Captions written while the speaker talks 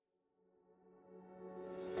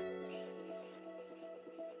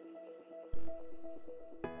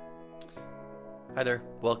Hi there.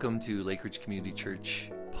 Welcome to Lake Ridge Community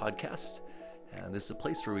Church podcast. And this is a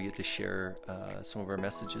place where we get to share some of our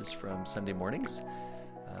messages from Sunday mornings.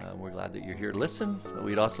 We're glad that you're here to listen, but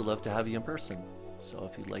we'd also love to have you in person. So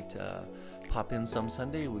if you'd like to pop in some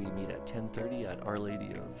Sunday, we meet at 10:30 at Our Lady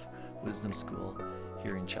of Wisdom School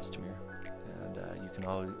here in Chestermere. And you can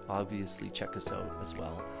obviously check us out as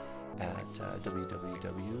well at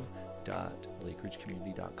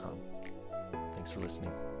www.lakeridgecommunity.com. Thanks for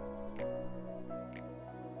listening.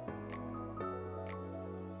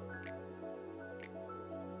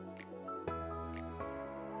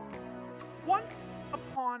 Once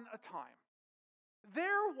upon a time,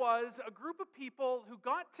 there was a group of people who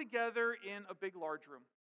got together in a big, large room.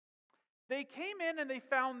 They came in and they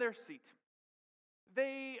found their seat.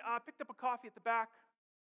 They picked up a coffee at the back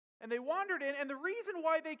and they wandered in. And the reason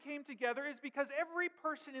why they came together is because every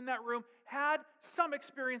person in that room had some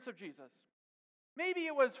experience of Jesus. Maybe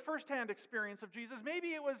it was firsthand experience of Jesus.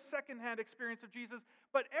 Maybe it was secondhand experience of Jesus.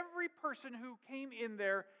 But every person who came in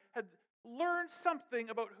there had learned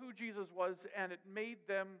something about who Jesus was, and it made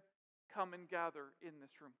them come and gather in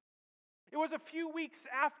this room. It was a few weeks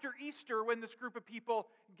after Easter when this group of people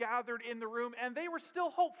gathered in the room, and they were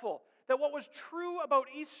still hopeful that what was true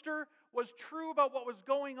about Easter was true about what was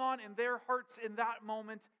going on in their hearts in that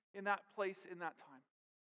moment, in that place, in that time.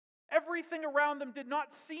 Everything around them did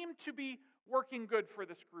not seem to be working good for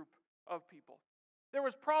this group of people. There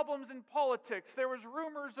was problems in politics. There was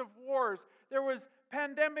rumors of wars. There was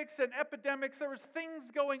pandemics and epidemics. There was things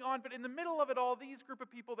going on. But in the middle of it all, these group of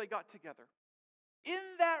people, they got together.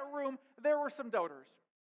 In that room, there were some doubters.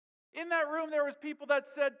 In that room, there was people that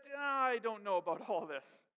said, I don't know about all this.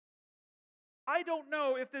 I don't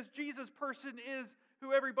know if this Jesus person is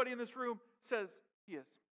who everybody in this room says he is.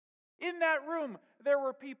 In that room, there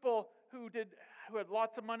were people who had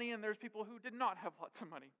lots of money, and there's people who did not have lots of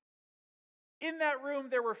money. In that room,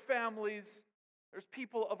 there were families. There's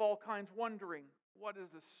people of all kinds wondering, what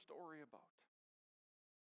is this story about?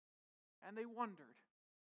 And they wondered,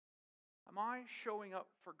 am I showing up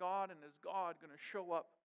for God, and is God going to show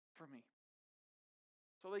up for me?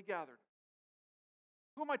 So they gathered.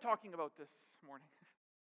 Who am I talking about this morning?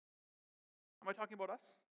 Am I talking about us?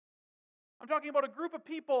 I'm talking about a group of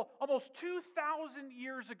people almost 2,000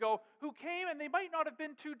 years ago who came, and they might not have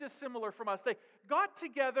been too dissimilar from us. They got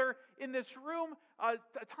together in this room a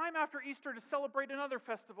time after Easter to celebrate another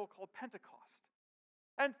festival called Pentecost.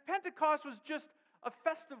 And Pentecost was just a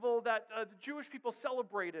festival that the Jewish people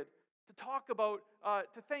celebrated to talk about,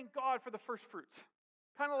 to thank God for the first fruits.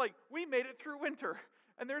 Kind of like, we made it through winter,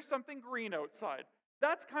 and there's something green outside.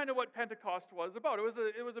 That's kind of what Pentecost was about. It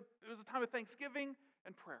was a time of thanksgiving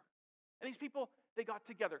and prayer. And these people, they got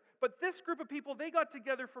together. But this group of people, they got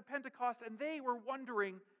together for Pentecost, and they were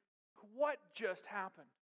wondering, what just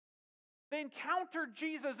happened? They encountered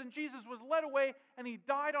Jesus, and Jesus was led away, and he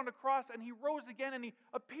died on a cross, and he rose again, and he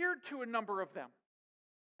appeared to a number of them.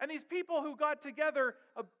 And these people who got together,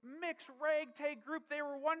 a mixed ragtag group, they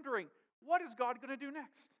were wondering, what is God going to do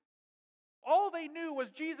next? All they knew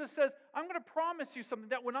was Jesus says, I'm going to promise you something,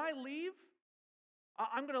 that when I leave,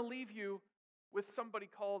 I'm going to leave you with somebody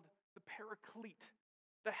called the Paraclete,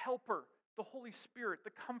 the Helper, the Holy Spirit,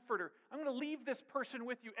 the Comforter. I'm going to leave this person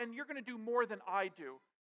with you, and you're going to do more than I do.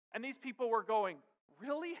 And these people were going,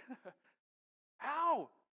 really? How?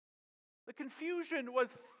 The confusion was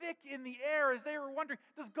thick in the air as they were wondering,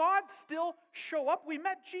 does God still show up? We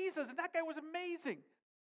met Jesus, and that guy was amazing.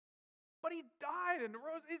 But he died and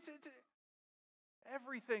rose.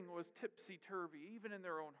 Everything was tipsy-turvy, even in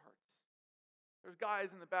their own hearts. There's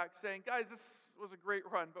guys in the back saying, guys, this was a great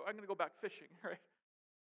run, but I'm going to go back fishing, right?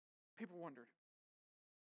 People wondered.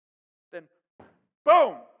 Then,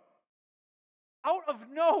 boom! Out of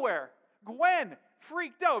nowhere, Gwen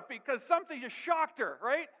freaked out because something just shocked her,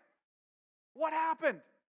 right? What happened?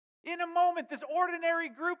 In a moment, this ordinary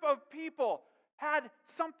group of people had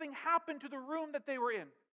something happen to the room that they were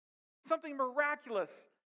in. Something miraculous.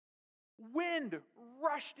 Wind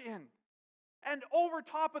rushed in. And over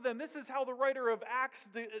top of them, this is how the writer of Acts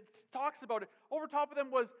talks about it. Over top of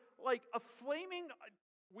them was like a flaming,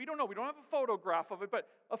 we don't have a photograph of it, but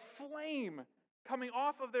a flame coming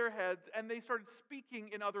off of their heads, and they started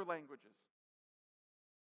speaking in other languages.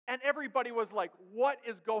 And everybody was like, what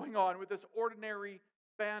is going on with this ordinary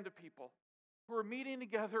band of people who are meeting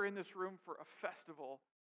together in this room for a festival?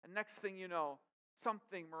 And next thing you know,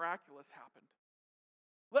 something miraculous happened.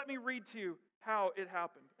 Let me read to you how it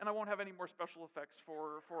happened. And I won't have any more special effects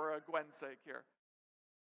for Gwen's sake here.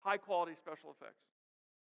 High quality special effects.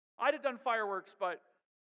 I'd have done fireworks, but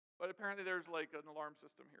apparently there's like an alarm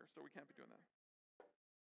system here, so we can't be doing that.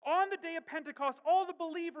 On the day of Pentecost, all the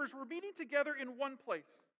believers were meeting together in one place.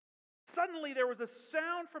 Suddenly there was a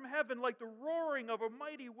sound from heaven like the roaring of a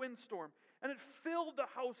mighty windstorm, and it filled the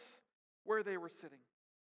house where they were sitting.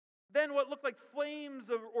 Then what looked like flames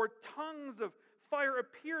or tongues of fire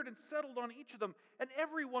appeared and settled on each of them, and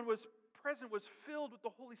everyone was present was filled with the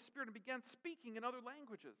Holy Spirit and began speaking in other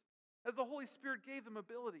languages, as the Holy Spirit gave them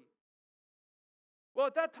ability. Well,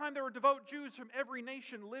 at that time there were devout Jews from every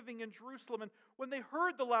nation living in Jerusalem, and when they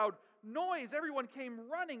heard the loud noise, everyone came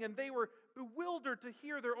running, and they were bewildered to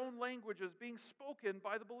hear their own languages being spoken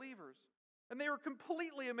by the believers. And they were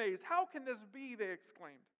completely amazed. "How can this be?" they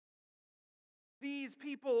exclaimed. "These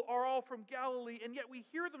people are all from Galilee, and yet we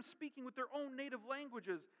hear them speaking with their own native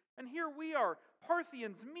languages. And here we are,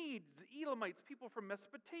 Parthians, Medes, Elamites, people from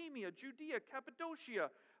Mesopotamia, Judea, Cappadocia,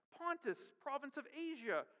 Pontus, province of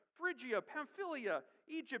Asia, Phrygia, Pamphylia,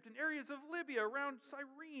 Egypt, and areas of Libya around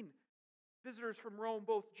Cyrene. Visitors from Rome,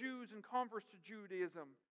 both Jews and converts to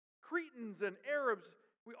Judaism, Cretans and Arabs.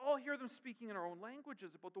 We all hear them speaking in our own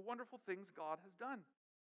languages about the wonderful things God has done."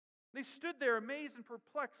 They stood there amazed and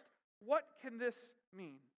perplexed. "What can this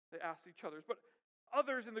mean?" they asked each other. But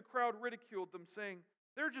others in the crowd ridiculed them, saying,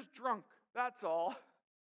 "They're just drunk, that's all."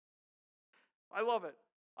 I love it.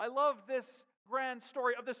 I love this grand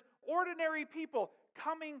story of this ordinary people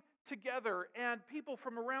coming together and people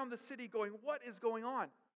from around the city going, "What is going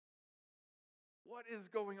on? What is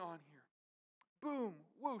going on here?" Boom,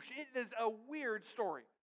 whoosh. It is a weird story.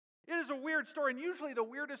 It is a weird story. And usually the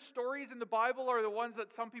weirdest stories in the Bible are the ones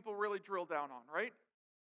that some people really drill down on, right?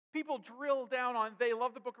 People drill down on, they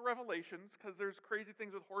love the book of Revelations because there's crazy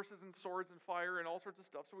things with horses and swords and fire and all sorts of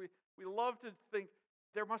stuff. So we love to think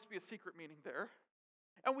there must be a secret meaning there.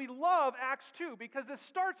 And we love Acts 2 because this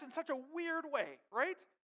starts in such a weird way, right?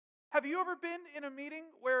 Have you ever been in a meeting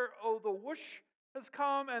where, the whoosh has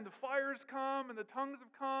come and the fire's come and the tongues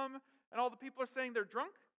have come and all the people are saying they're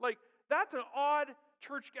drunk? Like, that's an odd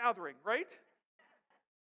church gathering, right?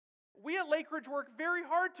 We at Lakeridge work very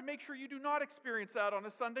hard to make sure you do not experience that on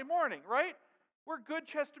a Sunday morning, right? We're good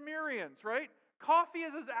Chestermerians, right? Coffee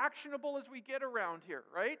is as actionable as we get around here,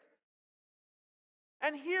 right?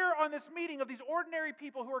 And here on this meeting of these ordinary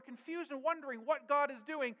people who are confused and wondering what God is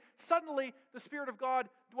doing, suddenly the Spirit of God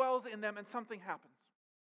dwells in them and something happens.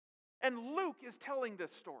 And Luke is telling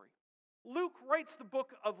this story. Luke writes the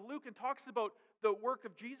book of Luke and talks about the work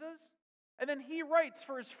of Jesus. And then he writes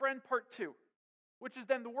for his friend part 2, which is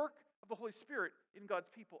then the work of the Holy Spirit in God's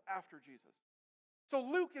people after Jesus. So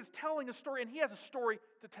Luke is telling a story, and he has a story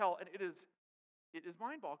to tell, and it is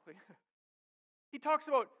mind-boggling. He talks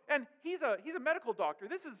about, and he's a medical doctor.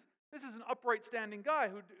 This is an upright standing guy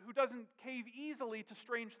who doesn't cave easily to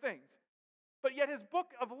strange things. But yet his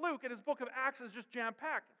book of Luke and his book of Acts is just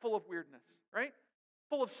jam-packed, full of weirdness, right?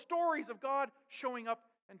 Full of stories of God showing up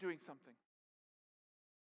and doing something.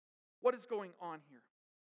 What is going on here?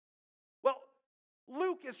 Well,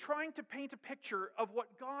 Luke is trying to paint a picture of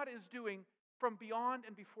what God is doing from beyond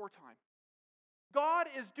and before time. God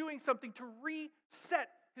is doing something to reset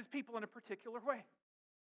his people in a particular way.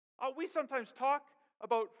 We sometimes talk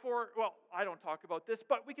about I don't talk about this,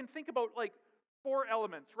 but we can think about like 4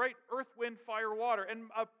 elements, right? Earth, wind, fire, water. And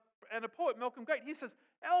a poet, Malcolm Guite, he says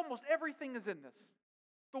almost everything is in this.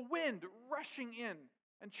 The wind rushing in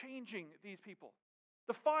and changing these people.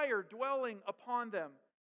 The fire dwelling upon them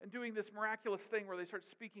and doing this miraculous thing where they start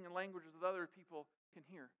speaking in languages that other people can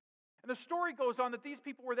hear. And the story goes on that these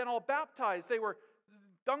people were then all baptized. They were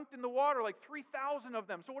dunked in the water, like 3,000 of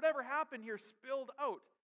them. So whatever happened here spilled out,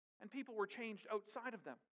 and people were changed outside of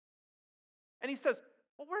them. And he says,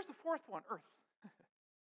 well, where's the 4th one? Earth.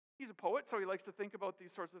 He's a poet, so he likes to think about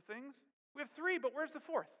these sorts of things. We have 3, but where's the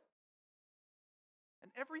 4th?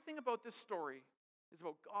 And everything about this story is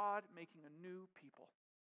about God making a new people.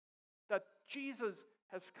 That Jesus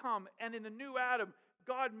has come, and in the new Adam,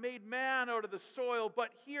 God made man out of the soil, but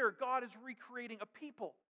here God is recreating a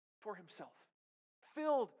people for himself,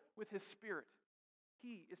 filled with his Spirit.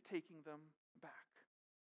 He is taking them back.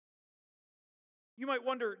 You might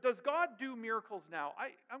wonder, does God do miracles now?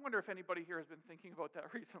 I wonder if anybody here has been thinking about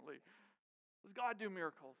that recently. Does God do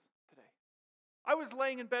miracles today? I was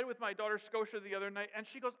laying in bed with my daughter Scotia the other night, and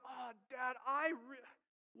she goes, "Oh, Dad,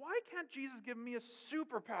 why can't Jesus give me a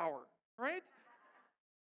superpower?" Right?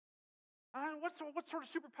 What sort of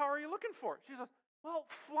superpower are you looking for? She says, "Well,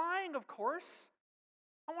 flying, of course.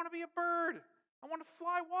 I want to be a bird. I want to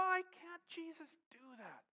fly. Why can't Jesus do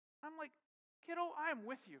that?" I'm like, "Kiddo, I am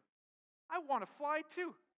with you. I want to fly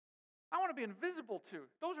too. I want to be invisible too."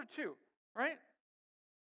 Those are 2, right?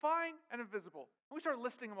 Flying and invisible. And we started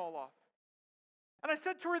listing them all off. And I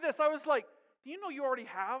said to her this, I was like, "Do you know you already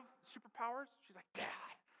have superpowers?" She's like,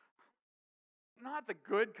 "Dad, not the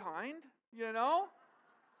good kind, you know?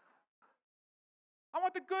 I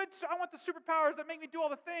want the superpowers that make me do all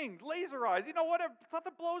the things. Laser eyes, whatever, stuff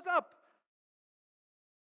that blows up.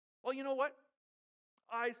 Well, you know what?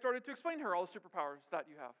 I started to explain to her all the superpowers that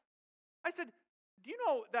you have. I said, do you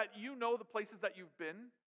know that you know the places that you've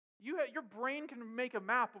been? Your brain can make a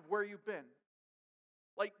map of where you've been.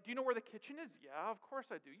 Like, do you know where the kitchen is? Yeah, of course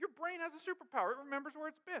I do. Your brain has a superpower. It remembers where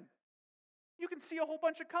it's been. You can see a whole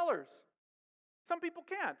bunch of colors. Some people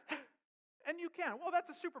can't. And you can. Well,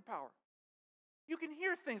 that's a superpower. You can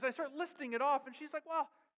hear things. I start listing it off, and she's like, well,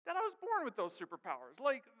 Dad, I was born with those superpowers.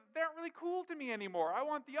 Like, they aren't really cool to me anymore. I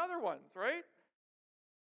want the other ones, right?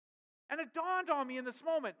 And it dawned on me in this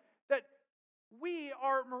moment that we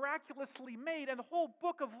are miraculously made, and the whole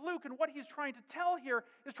book of Luke and what he's trying to tell here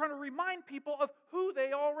is trying to remind people of who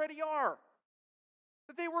they already are.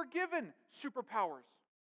 That they were given superpowers.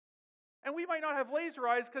 And we might not have laser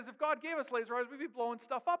eyes, because if God gave us laser eyes, we'd be blowing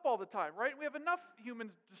stuff up all the time, right? We have enough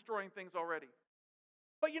humans destroying things already.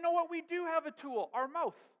 But you know what? We do have a tool, our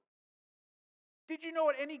mouth. Did you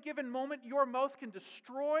know at any given moment your mouth can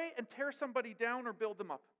destroy and tear somebody down or build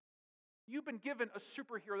them up? You've been given a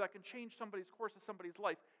superhero that can change somebody's course of somebody's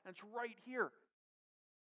life, and it's right here.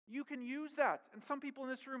 You can use that, and some people in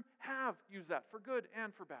this room have used that for good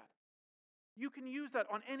and for bad. You can use that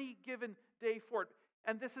on any given day for it.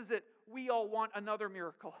 And this is it. We all want another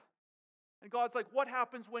miracle. And God's like, what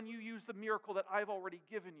happens when you use the miracle that I've already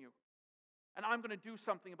given you? And I'm going to do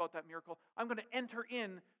something about that miracle. I'm going to enter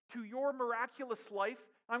into your miraculous life.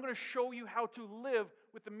 I'm going to show you how to live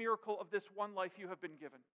with the miracle of this one life you have been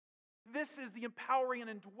given. This is the empowering and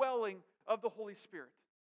indwelling of the Holy Spirit.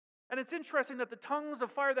 And it's interesting that the tongues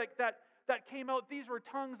of fire that came out, these were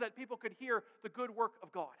tongues that people could hear the good work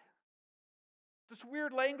of God. This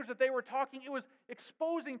weird language that they were talking, it was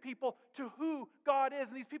exposing people to who God is.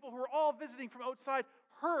 And these people who were all visiting from outside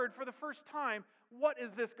heard for the first time, what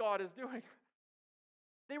is this God is doing?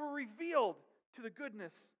 They were revealed to the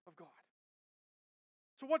goodness of God.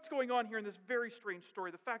 So what's going on here in this very strange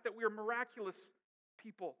story? The fact that we are miraculous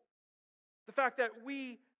people. The fact that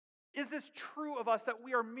is this true of us, that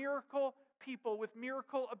we are miracle people with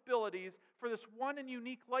miracle abilities for this one and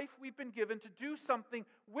unique life we've been given to do something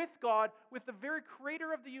with God, with the very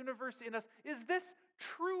creator of the universe in us? Is this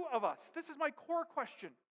true of us? This is my core question.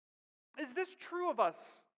 Is this true of us?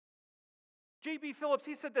 J.B. Phillips,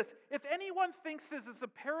 he said this, if anyone thinks this is a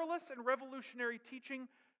perilous and revolutionary teaching,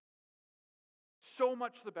 so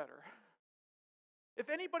much the better. If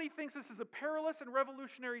anybody thinks this is a perilous and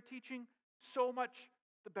revolutionary teaching, so much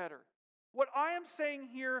the better. What I am saying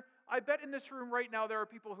here, I bet in this room right now there are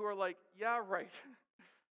people who are like, yeah, right.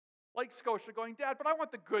 Like Scotia going, Dad, but I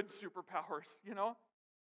want the good superpowers, We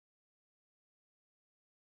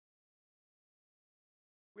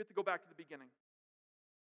have to go back to the beginning.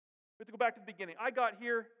 I got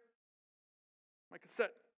here, my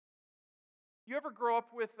cassette. You ever grow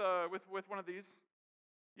up with one of these?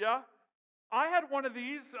 Yeah? I had one of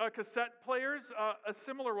these cassette players, a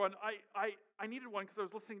similar one. I needed one because I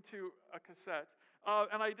was listening to a cassette,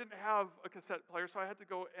 and I didn't have a cassette player, so I had to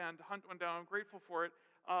go and hunt one down. I'm grateful for it,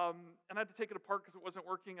 and I had to take it apart because it wasn't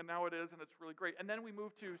working, and now it is, and it's really great. And then we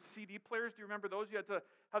moved to CD players. Do you remember those? You had to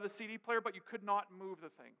have the CD player, but you could not move the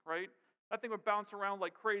thing, right? That thing would bounce around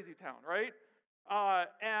like crazy town, right?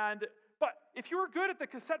 But if you were good at the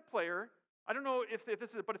cassette player, I don't know if this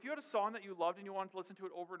is it, but if you had a song that you loved and you wanted to listen to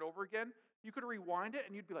it over and over again, you could rewind it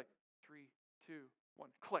and you'd be like, 3, 2, 1,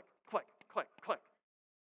 click, click, click, click.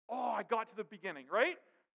 Oh, I got to the beginning, right?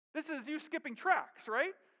 This is you skipping tracks,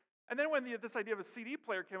 right? And then when this idea of a CD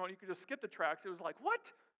player came out, you could just skip the tracks. It was like, what?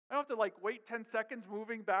 I don't have to wait 10 seconds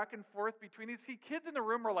moving back and forth between these. Kids in the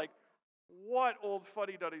room were like, what old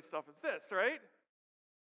fuddy-duddy stuff is this, right?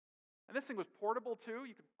 And this thing was portable too.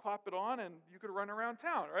 You could clap it on and you could run around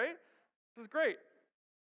town, right? This is great.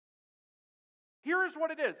 Here is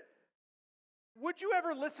what it is. Would you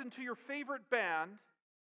ever listen to your favorite band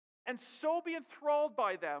and so be enthralled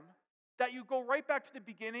by them that you go right back to the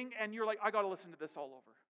beginning and you're like, I got to listen to this all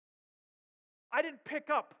over? I didn't pick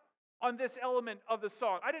up on this element of the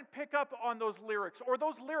song. I didn't pick up on those lyrics. Or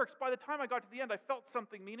those lyrics, by the time I got to the end, I felt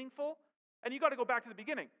something meaningful. And you got to go back to the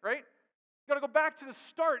beginning, right? You got to go back to the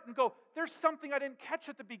start and go, there's something I didn't catch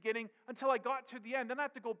at the beginning until I got to the end. Then I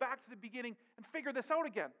have to go back to the beginning and figure this out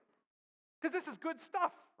again. Because this is good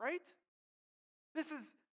stuff, right? This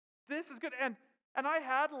is good. And I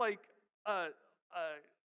had I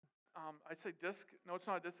say disc. No, it's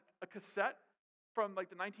not a disc. A cassette from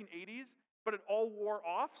the 1980s, but it all wore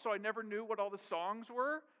off, so I never knew what all the songs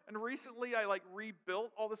were. And recently I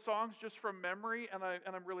rebuilt all the songs just from memory, and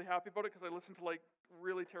I'm really happy about it because I listen to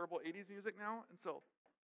really terrible 80s music now. And so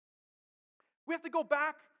we have to go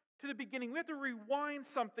back to the beginning. We have to rewind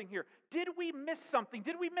something here. Did we miss something?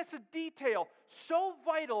 Did we miss a detail so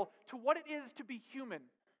vital to what it is to be human?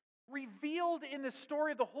 Revealed in the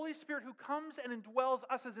story of the Holy Spirit who comes and indwells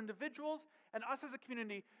us as individuals and us as a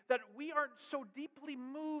community, that we aren't so deeply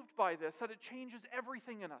moved by this that it changes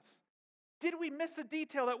everything in us. Did we miss a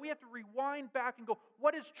detail that we have to rewind back and go,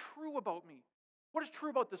 what is true about me? What is true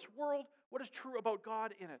about this world? What is true about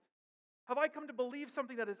God in it? Have I come to believe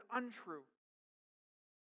something that is untrue?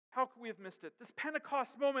 How could we have missed it? This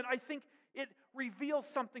Pentecost moment, I think it reveals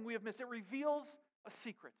something we have missed. It reveals a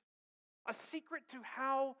secret to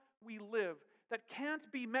how we live that can't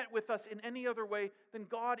be met with us in any other way than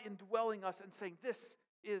God indwelling us and saying, this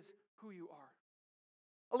is who you are.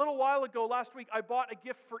 A little while ago, last week, I bought a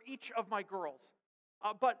gift for each of my girls.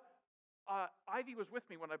 But Ivy was with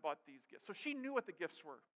me when I bought these gifts, so she knew what the gifts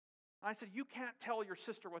were. And I said, you can't tell your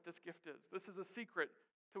sister what this gift is. This is a secret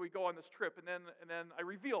till we go on this trip. And then I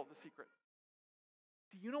revealed the secret.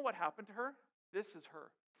 Do you know what happened to her? This is her.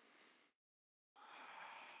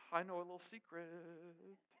 I know a little secret.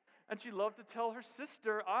 And she loved to tell her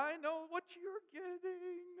sister, I know what you're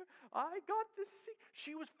getting. I got this secret.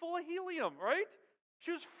 She was full of helium, right?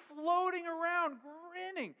 She was floating around,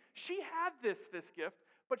 grinning. She had this gift,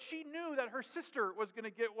 but she knew that her sister was going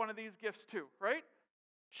to get one of these gifts too, right?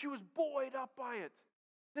 She was buoyed up by it.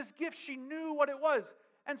 This gift, she knew what it was.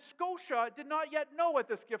 And Scotia did not yet know what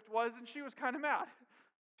this gift was, and she was kind of mad.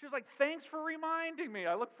 She was like, thanks for reminding me.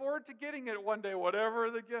 I look forward to getting it one day, whatever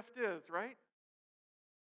the gift is, right?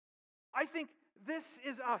 I think this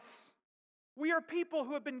is us. We are people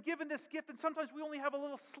who have been given this gift, and sometimes we only have a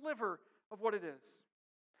little sliver of what it is.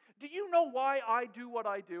 Do you know why I do what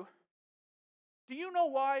I do? Do you know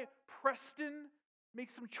why Preston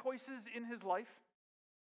makes some choices in his life?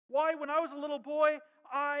 Why, when I was a little boy,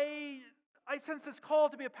 I sensed this call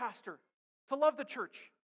to be a pastor, to love the church.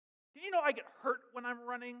 Do you know I get hurt when I'm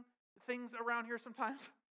running things around here sometimes?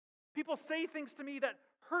 People say things to me that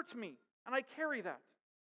hurt me, and I carry that.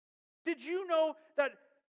 Did you know that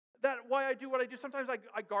why I do what I do? Sometimes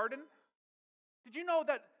I garden. Did you know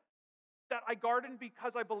that I garden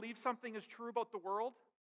because I believe something is true about the world?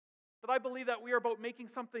 That I believe that we are about making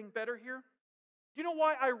something better here? Do you know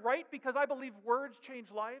why I write? Because I believe words change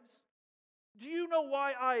lives. Do you know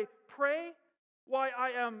why I pray? Why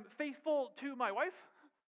I am faithful to my wife?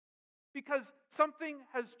 Because something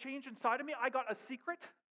has changed inside of me. I got a secret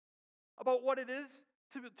about what it is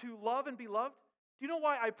to love and be loved. Do you know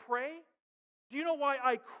why I pray? Do you know why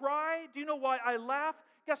I cry? Do you know why I laugh?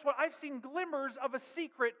 Guess what? I've seen glimmers of a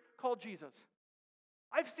secret called Jesus.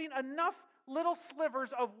 I've seen enough little slivers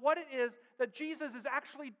of what it is that Jesus is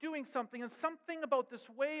actually doing something, and something about this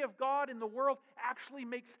way of God in the world actually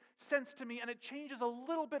makes sense to me, and it changes a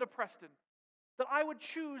little bit of Preston. That I would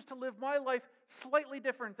choose to live my life slightly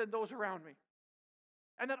different than those around me.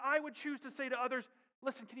 And that I would choose to say to others,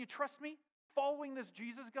 listen, can you trust me? Following this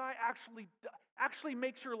Jesus guy actually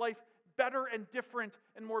makes your life better and different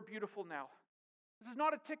and more beautiful now. This is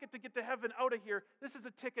not a ticket to get to heaven out of here. This is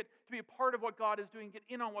a ticket to be a part of what God is doing, get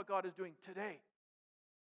in on what God is doing today.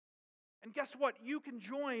 And guess what? You can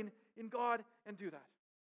join in God and do that.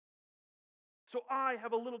 So I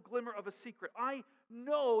have a little glimmer of a secret. I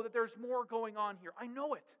know that there's more going on here. I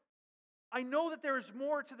know it. I know that there's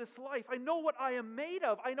more to this life. I know what I am made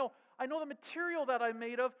of. I know the material that I'm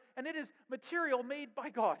made of, and it is material made by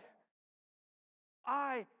God.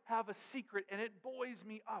 I have a secret, and it buoys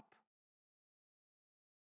me up.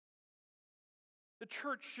 In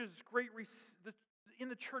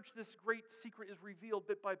the church, this great secret is revealed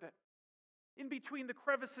bit by bit. In between the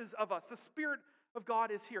crevices of us, the Spirit of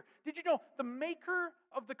God is here. Did you know the maker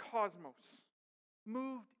of the cosmos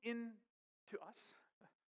moved into us?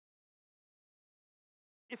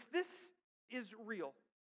 If this is real,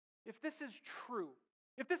 if this is true,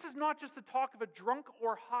 if this is not just the talk of a drunk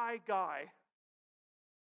or high guy,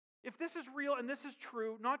 if this is real and this is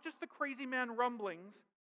true, not just the crazy man rumblings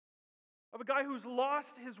of a guy who's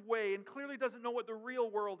lost his way and clearly doesn't know what the real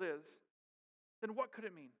world is, then what could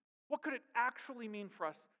it mean? What could it actually mean for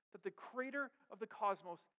us that the creator of the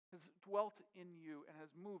cosmos has dwelt in you and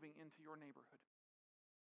is moving into your neighborhood?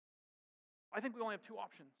 I think we only have two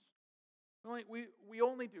options. We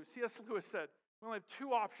only do. C.S. Lewis said, we only have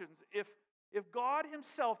two options. If God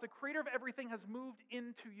himself, the creator of everything, has moved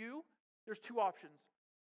into you, there's two options.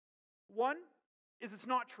 One is it's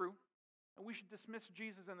not true, and we should dismiss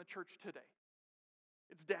Jesus and the church today.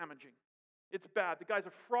 It's damaging. It's bad. The guy's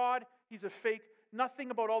a fraud. He's a fake. Nothing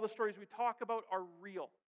about all the stories we talk about are real.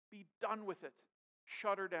 be done with it.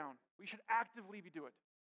 Shut her down. We should actively be doing it.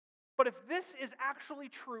 But if this is actually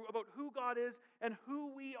true about who God is and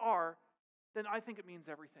who we are, then I think it means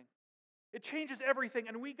everything. It changes everything,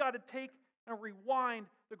 and we got to take and rewind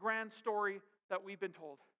the grand story that we've been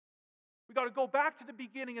told. We got to go back to the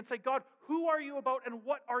beginning and say, God, who are you about and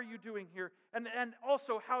what are you doing here? And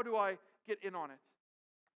also, how do I get in on it?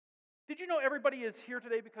 Did you know everybody is here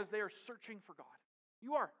today because they are searching for God?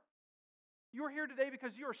 You are. You are here today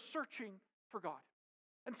because you are searching for God.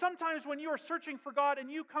 And sometimes when you are searching for God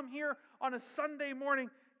and you come here on a Sunday morning,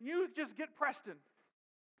 you just get Preston.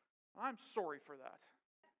 I'm sorry for that.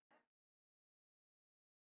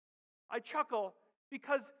 I chuckle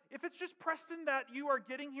because if it's just Preston that you are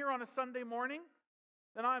getting here on a Sunday morning,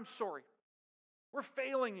 then I'm sorry. We're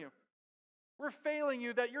failing you. We're failing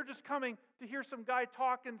you that you're just coming to hear some guy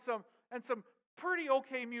talk and some pretty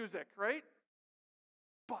okay music, right?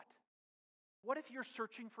 But what if you're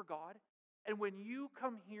searching for God? And when you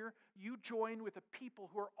come here, you join with the people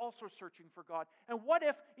who are also searching for God. And what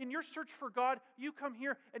if in your search for God, you come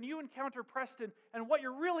here and you encounter Preston, and what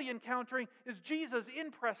you're really encountering is Jesus in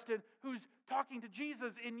Preston, who's talking to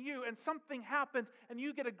Jesus in you, and something happens, and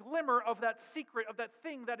you get a glimmer of that secret, of that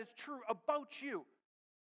thing that is true about you.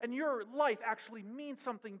 And your life actually means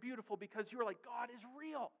something beautiful because you're like, God is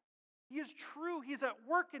real. He is true. He's at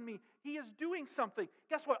work in me. He is doing something.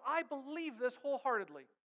 Guess what? I believe this wholeheartedly.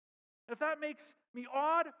 And if that makes me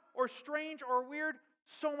odd or strange or weird,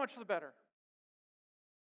 so much the better.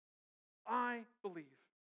 I believe.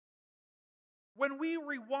 When we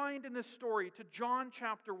rewind in this story to John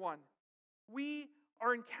chapter 1, we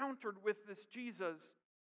are encountered with this Jesus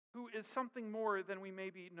who is something more than we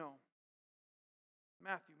maybe know.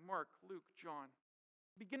 Matthew, Mark, Luke, John.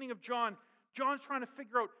 Beginning of John, John's trying to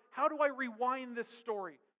figure out, how do I rewind this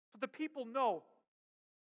story so the people know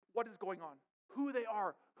what is going on, who they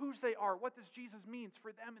are, whose they are, what this Jesus means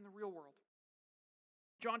for them in the real world.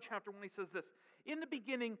 John chapter 1, he says this, in the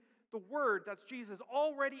beginning, the Word, that's Jesus,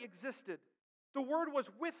 already existed. The Word was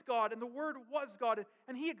with God, and the Word was God,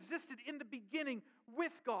 and He existed in the beginning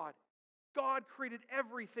with God. God created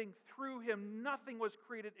everything through Him. Nothing was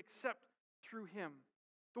created except through Him.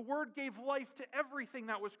 The Word gave life to everything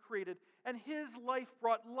that was created, and His life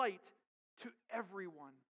brought light to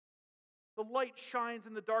everyone. The light shines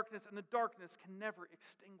in the darkness, and the darkness can never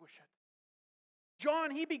extinguish it.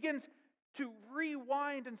 John, he begins to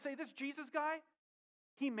rewind and say, this Jesus guy,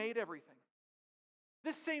 He made everything.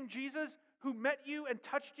 This same Jesus who met you and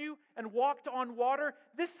touched you and walked on water,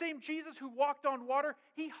 this same Jesus who walked on water,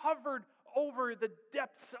 He hovered over the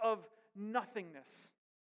depths of nothingness.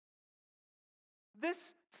 This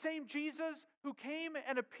same Jesus who came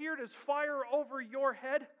and appeared as fire over your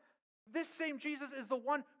head, this same Jesus is the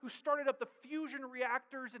one who started up the fusion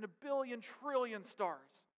reactors in 1 billion trillion stars.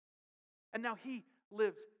 And now He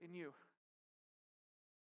lives in you.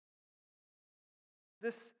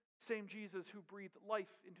 This same Jesus who breathed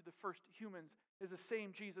life into the first humans is the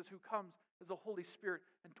same Jesus who comes as the Holy Spirit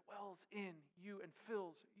and dwells in you and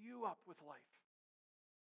fills you up with life.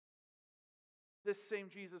 This same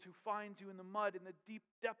Jesus who finds you in the mud, in the deep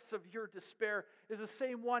depths of your despair, is the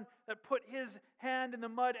same one that put His hand in the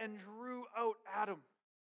mud and drew out Adam.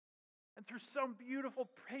 And through some beautiful,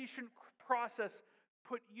 patient process,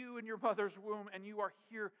 put you in your mother's womb, and you are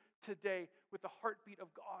here today with the heartbeat of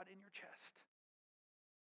God in your chest.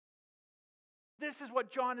 This is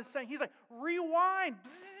what John is saying. He's like, rewind.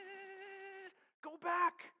 Bzzz, go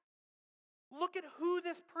back. Look at who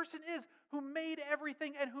this person is who made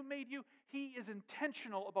everything and who made you. He is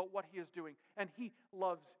intentional about what He is doing, and He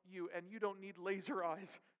loves you, and you don't need laser eyes.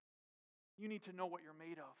 You need to know what you're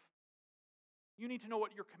made of. You need to know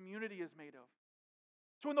what your community is made of.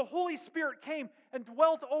 So when the Holy Spirit came and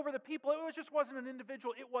dwelt over the people, it just wasn't an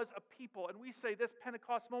individual, it was a people. And we say this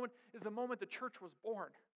Pentecost moment is the moment the church was born.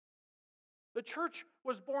 The church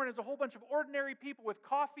was born as a whole bunch of ordinary people with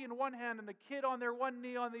coffee in one hand and the kid on their one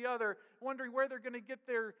knee on the other, wondering where they're going to get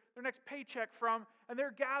their next paycheck from, and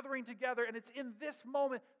they're gathering together, and it's in this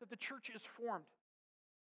moment that the church is formed.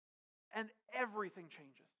 And everything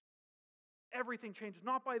changes. Everything changes,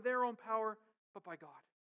 not by their own power, but by God.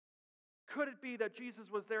 Could it be that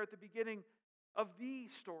Jesus was there at the beginning of the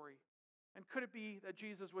story? And could it be that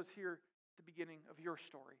Jesus was here at the beginning of your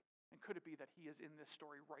story? And could it be that He is in this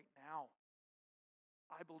story right now?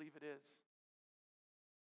 I believe it is.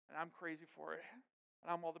 And I'm crazy for it.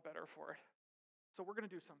 And I'm all the better for it. So we're going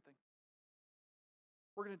to do something.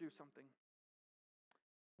 We're going to do something.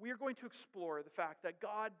 We are going to explore the fact that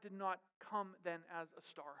God did not come then as a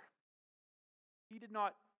star. He did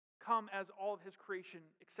not come as all of His creation,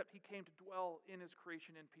 except He came to dwell in His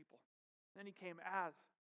creation in people. Then He came as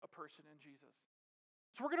a person in Jesus.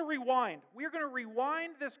 So we're going to rewind. We're going to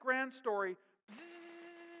rewind this grand story,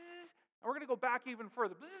 and we're going to go back even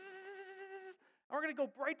further. And we're going to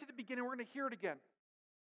go right to the beginning. We're going to hear it again.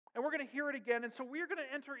 And we're going to hear it again. And so we're going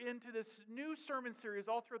to enter into this new sermon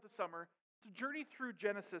series all throughout the summer. It's a journey through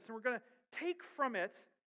Genesis. And we're going to take from it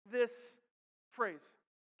this phrase.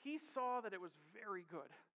 He saw that it was very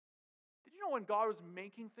good. Did you know when God was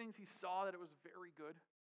making things, he saw that it was very good?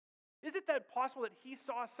 Is it that possible that he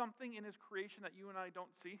saw something in his creation that you and I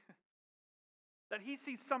don't see? That he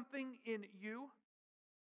sees something in you?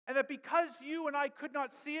 And that because you and I could not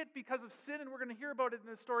see it because of sin, and we're going to hear about it in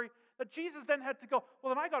this story, that Jesus then had to go, well,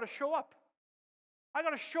 then I got to show up. I got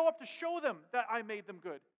to show up to show them that I made them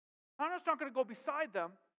good. I'm just not going to go beside them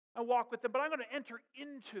and walk with them, but I'm going to enter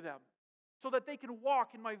into them so that they can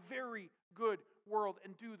walk in my very good world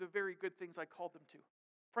and do the very good things I called them to.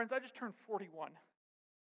 Friends, I just turned 41.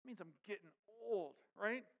 It means I'm getting old,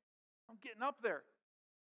 right? I'm getting up there.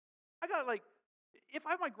 I got if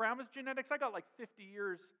I have my grandma's genetics, I got 50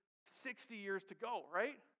 years, 60 years to go,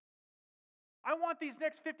 right? I want these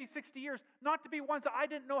next 50, 60 years not to be ones that I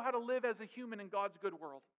didn't know how to live as a human in God's good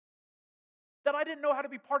world. That I didn't know how to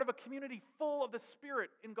be part of a community full of the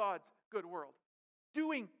Spirit in God's good world.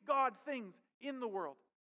 Doing God things in the world.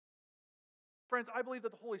 Friends, I believe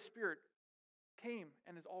that the Holy Spirit came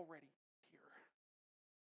and is already here.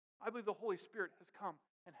 I believe the Holy Spirit has come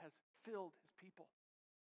and has filled his people.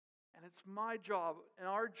 And it's my job in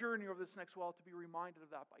our journey over this next while to be reminded of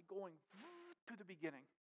that by going to the beginning.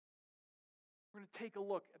 We're going to take a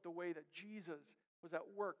look at the way that Jesus was at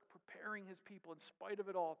work preparing his people in spite of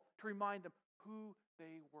it all to remind them who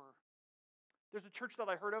they were. There's a church that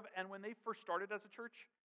I heard of, and when they first started as a church,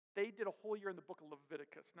 they did a whole year in the book of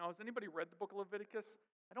Leviticus. Now, has anybody read the book of Leviticus?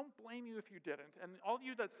 I don't blame you if you didn't. And all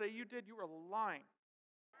you that say you did, you are lying.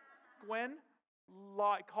 Gwen?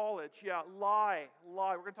 Lie. College. Yeah, lie.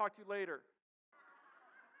 We're going to talk to you later.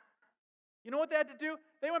 You know what they had to do?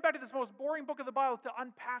 They went back to this most boring book of the Bible to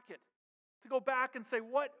unpack it. To go back and say,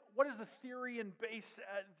 what is the theory and base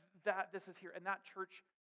that this is here? And that church,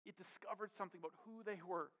 it discovered something about who they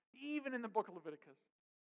were, even in the book of Leviticus.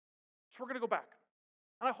 So we're going to go back.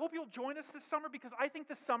 And I hope you'll join us this summer, because I think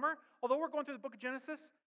this summer, although we're going through the book of Genesis,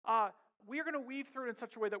 we are going to weave through it in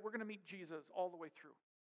such a way that we're going to meet Jesus all the way through.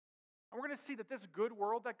 And we're going to see that this good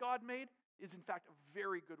world that God made is in fact a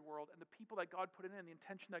very good world. And the people that God put in it and the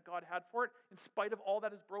intention that God had for it, in spite of all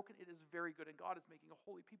that is broken, it is very good. And God is making a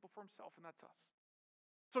holy people for himself, and that's us.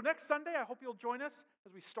 So next Sunday, I hope you'll join us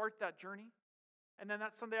as we start that journey. And then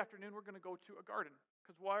that Sunday afternoon, we're going to go to a garden.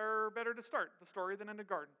 Because where better to start the story than in a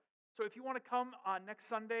garden? So if you want to come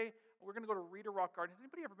next Sunday, we're going to go to Reader Rock Garden. Has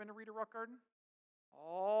anybody ever been to Reader Rock Garden?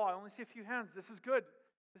 Oh, I only see a few hands. This is good.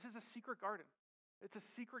 This is a secret garden. It's a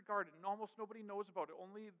secret garden, and almost nobody knows about it.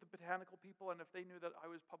 Only the botanical people, and if they knew that I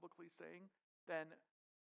was publicly saying, then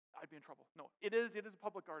I'd be in trouble. No, it is a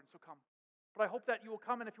public garden, so come. But I hope that you will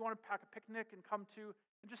come, and if you want to pack a picnic and come to,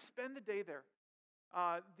 and just spend the day there,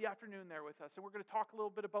 the afternoon there with us. And we're going to talk a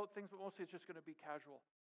little bit about things, but mostly it's just going to be casual.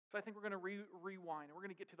 So I think we're going to rewind, and we're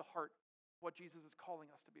going to get to the heart of what Jesus is calling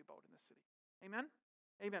us to be about in this city. Amen?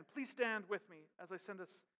 Amen. Please stand with me as I send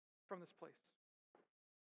us from this place.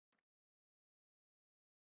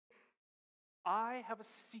 I have a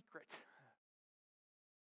secret.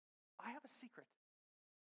 I have a secret.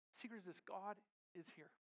 The secret is this: God is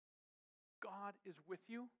here. God is with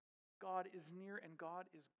you. God is near, and God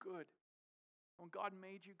is good. When God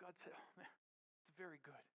made you, God said, oh man, it's very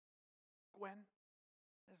good. Gwen,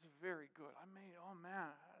 that's very good. Oh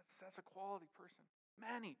man, that's a quality person.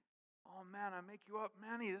 Manny, oh man, I make you up.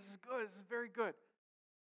 Manny, this is good. This is very good.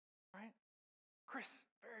 Right? Chris,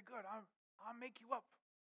 very good. I'll make you up.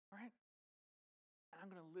 Right? And I'm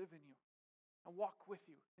going to live in you and walk with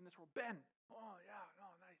you in this world. Ben, oh yeah, no,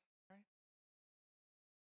 nice, right?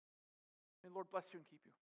 May the Lord bless you and keep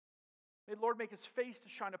you. May the Lord make his face to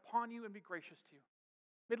shine upon you and be gracious to you.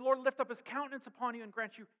 May the Lord lift up his countenance upon you and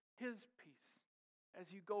grant you his peace as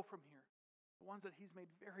you go from here. The ones that he's made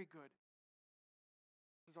very good.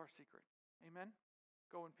 This is our secret. Amen?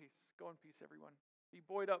 Go in peace. Go in peace, everyone. Be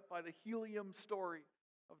buoyed up by the helium story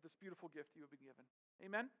of this beautiful gift you have been given.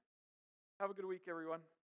 Amen? Have a good week, everyone.